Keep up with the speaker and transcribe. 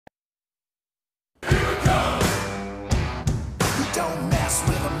don't mess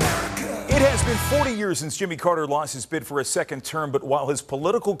with America. It has been 40 years since Jimmy Carter lost his bid for a second term, but while his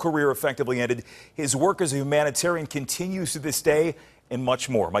political career effectively ended, his work as a humanitarian continues to this day, and much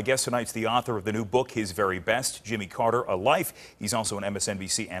more. My guest tonight is the author of the new book, His Very Best, Jimmy Carter, A Life. He's also an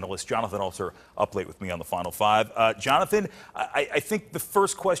MSNBC analyst. Jonathan Alter up late with me on the Final Five. Jonathan, I think the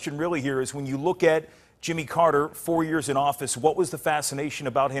first question really here is when you look at Jimmy Carter, 4 years in office, what was the fascination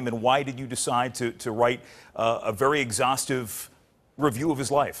about him and why did you decide to write a very exhaustive review of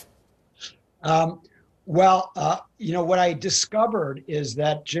his life? What I discovered is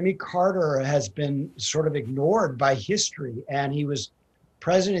that Jimmy Carter has been sort of ignored by history, and he was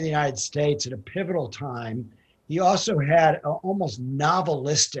president of the United States at a pivotal time. He also had an almost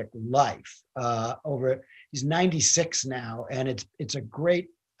novelistic life. He's 96 now, and it's a great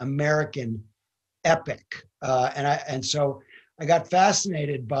American epic. So I got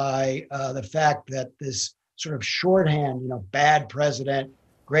fascinated by the fact that this sort of shorthand, bad president,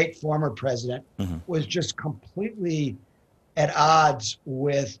 great former president, was just completely at odds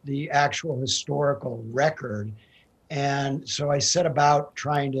with the actual historical record. And so I set about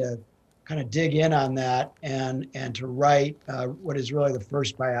trying to kind of dig in on that and to write what is really the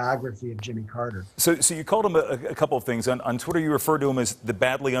first biography of Jimmy Carter. So you called him a couple of things. On Twitter, you referred to him as the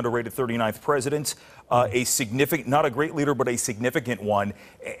badly underrated 39th president, a significant, not a great leader, but a significant one.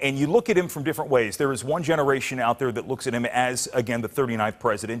 And you look at him from different ways. There is one generation out there that looks at him as, again, the 39th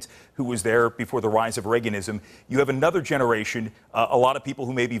president who was there before the rise of Reaganism. You have another generation, a lot of people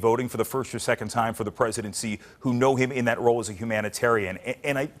who may be voting for the first or second time for the presidency who know him in that role as a humanitarian.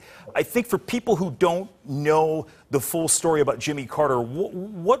 And I think for people who don't know the full story about Jimmy Carter,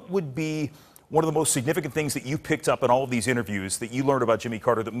 what would be one of the most significant things that you picked up in all of these interviews that you learned about Jimmy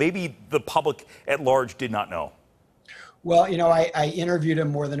Carter that maybe the public at large did not know? Well, I interviewed him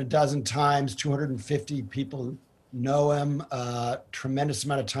more than a dozen times. 250 people know him. Tremendous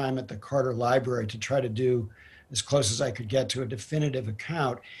amount of time at the Carter Library to try to do as close as I could get to a definitive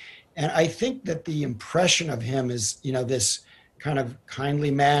account. And I think that the impression of him is, this kind of kindly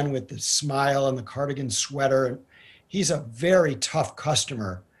man with the smile and the cardigan sweater. And he's a very tough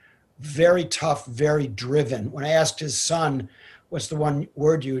customer, very tough, very driven. When I asked his son, what's the one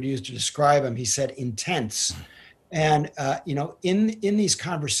word you would use to describe him, he said intense. And, in these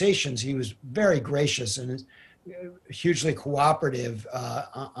conversations, he was very gracious and hugely cooperative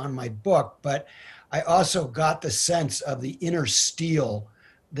on my book. But I also got the sense of the inner steel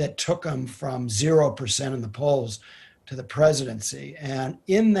that took him from 0% in the polls to the presidency. And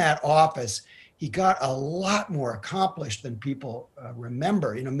in that office, he got a lot more accomplished than people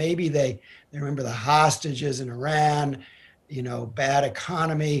remember. Maybe they remember the hostages in Iran, bad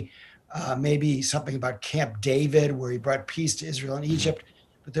economy, maybe something about Camp David, where he brought peace to Israel and Egypt.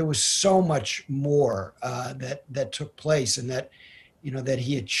 But there was so much more that took place and that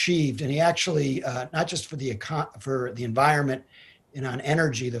he achieved. And he actually, not just for the environment and on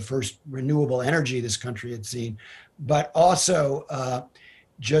energy, the first renewable energy this country had seen, but also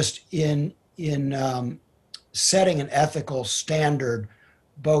just in setting an ethical standard,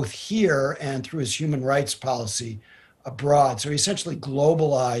 both here and through his human rights policy abroad. So he essentially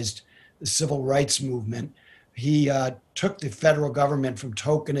globalized the civil rights movement. He took the federal government from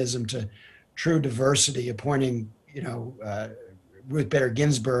tokenism to true diversity, appointing, Ruth Bader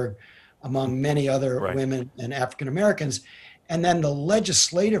Ginsburg, among many other women and African Americans. And then the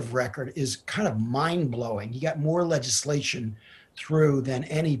legislative record is kind of mind-blowing. He got more legislation through than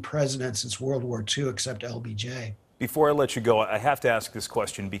any president since World War II, except LBJ. Before I let you go, I have to ask this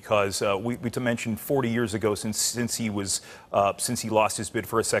question because we mentioned 40 years ago since he lost his bid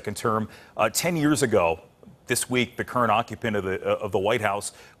for a second term. 10 years ago, this week, the current occupant of the White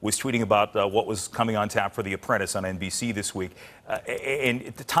House was tweeting about what was coming on tap for The Apprentice on NBC this week. And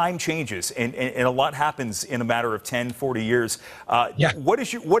the time changes, and a lot happens in a matter of 10, 40 years. What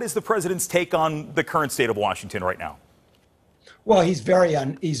is the president's take on the current state of Washington right now? Well, he's very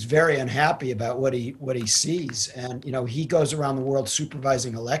unhappy about what he sees, and he goes around the world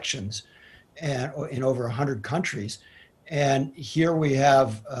supervising elections, and in over 100 countries, and here we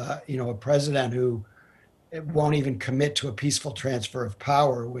have a president who won't even commit to a peaceful transfer of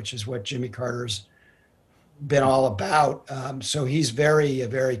power, which is what Jimmy Carter's been all about. So he's very,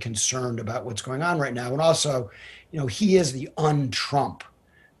 very concerned about what's going on right now, and also, he is the un-Trump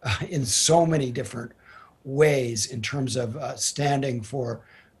in so many different ways in terms of standing for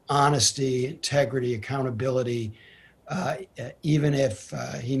honesty, integrity, accountability, even if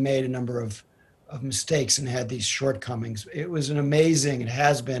he made a number of mistakes and had these shortcomings. It was an amazing, it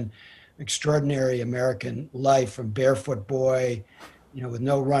has been extraordinary American life, from barefoot boy, with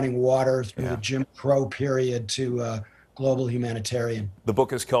no running water, through the Jim Crow period, to global humanitarian. The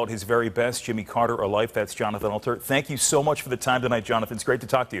book is called His Very Best, Jimmy Carter, A Life. That's Jonathan Alter. Thank you so much for the time tonight, Jonathan. It's great to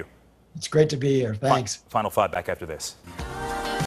talk to you. It's great to be here. Thanks. Final thought back after this.